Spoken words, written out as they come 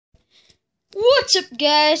What's up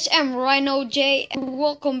guys, I'm Rhino J and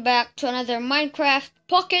welcome back to another Minecraft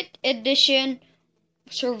Pocket Edition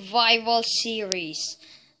Survival Series.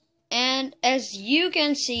 And as you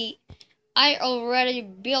can see, I already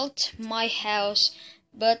built my house,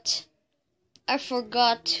 but I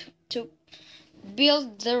forgot to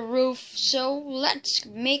build the roof, so let's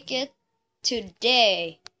make it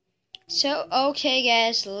today. So okay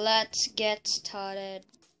guys, let's get started.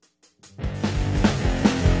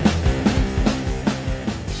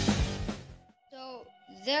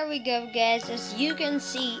 There we go guys, as you can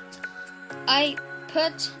see, I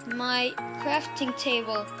put my crafting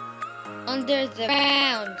table under the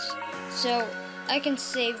ground so I can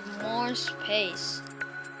save more space.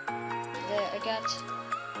 There, I got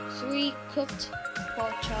 3 cooked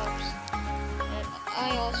pork chops, and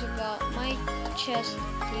I also got my chest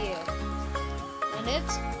here, and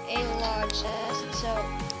it's a large chest, so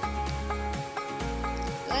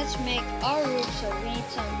let's make our roof. So we need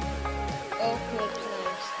some oak wood planks.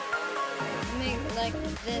 Make it like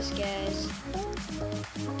this guys.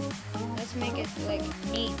 Let's make it like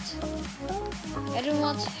neat. I don't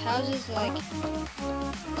want houses like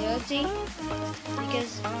dirty,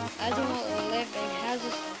 because I don't want to live in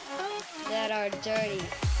houses that are dirty,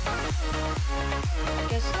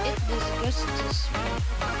 because it disgusts me.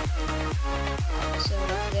 So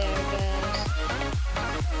there guys,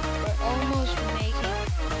 we're almost making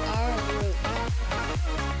our roof.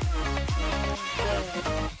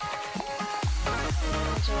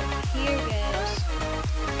 So here guys,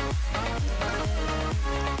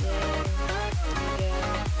 there we go.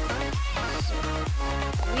 So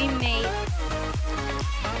we made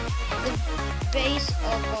the base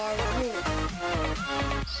of our roof,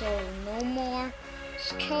 so no more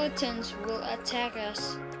skeletons will attack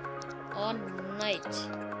us on night.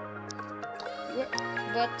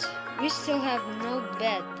 But we still have no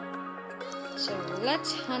bed, so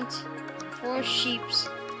let's hunt for sheep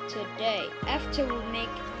today after we make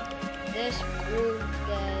this roof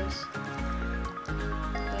guys,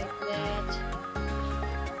 like that,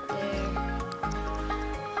 there,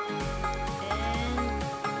 and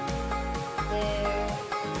there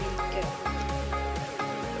we go.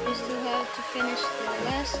 We still have to finish the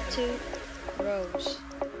last 2 rows,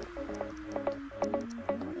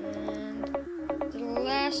 and the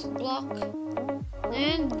last block,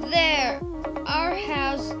 and there, our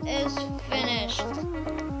house is finished.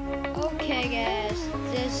 Okay guys,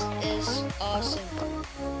 this is awesome.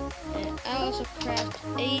 And I also craft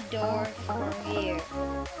a door for here.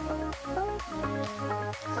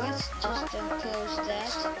 Let's just close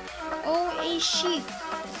that. Oh, a sheep.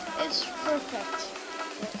 It's perfect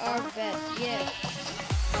for our bed. Yeah.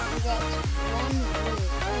 We got 1 wood.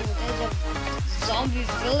 Oh, there's a zombie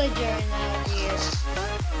villager now here.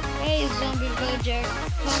 Hey zombie villager,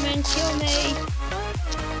 come and kill me.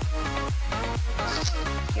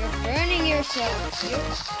 You're burning yourself, you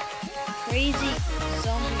crazy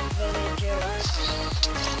zombie villager.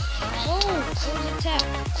 Oh, it was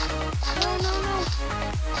attacked. No, no, no.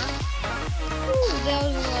 Ooh, that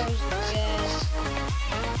was close, guys.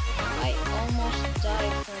 I almost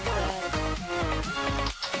died from that.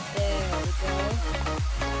 There we go.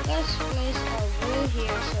 Let's place our wool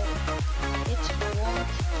here so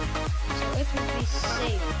it will be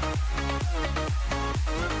safe.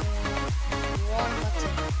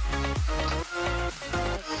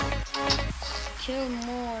 Kill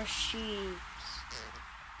more sheep.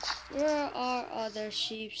 Where are other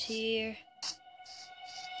sheep here?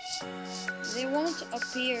 They won't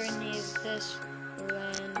appear near this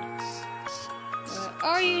land. Where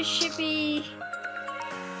are you, sheepy?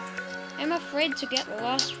 I'm afraid to get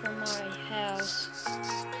lost from my house.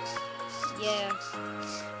 Yeah,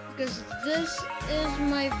 because this is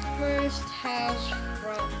my first house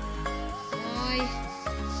from my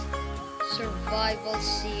survival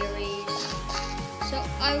series, so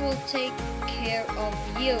I will take care of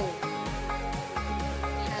you,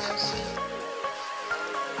 housey.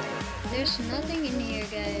 There's nothing in here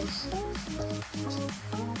guys.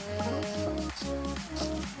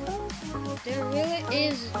 There really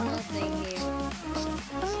is nothing here.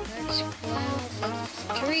 Let's climb up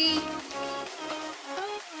the tree.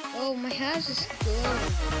 Oh, my house is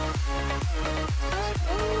glowing.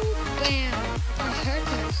 Oh, bam! I hurt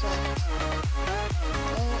myself.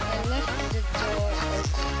 Oh, I left the door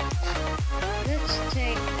open. Let's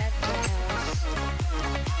stay at the house,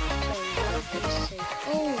 so we'll be safe.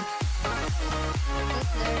 Oh, but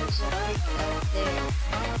there's a pig out there.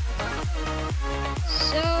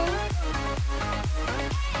 So,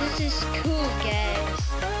 this is cool, guys.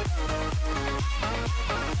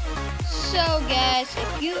 So guys,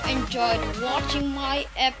 if you enjoyed watching my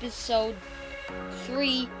episode,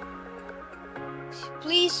 3.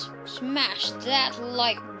 Please smash that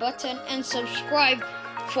like button and subscribe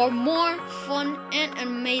for more fun and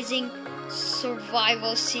amazing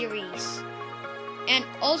survival series. And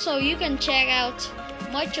also you can check out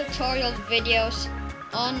my tutorial videos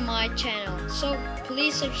on my channel. So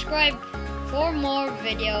please subscribe for more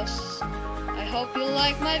videos. I hope you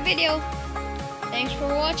like my video. Thanks for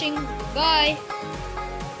watching. Bye.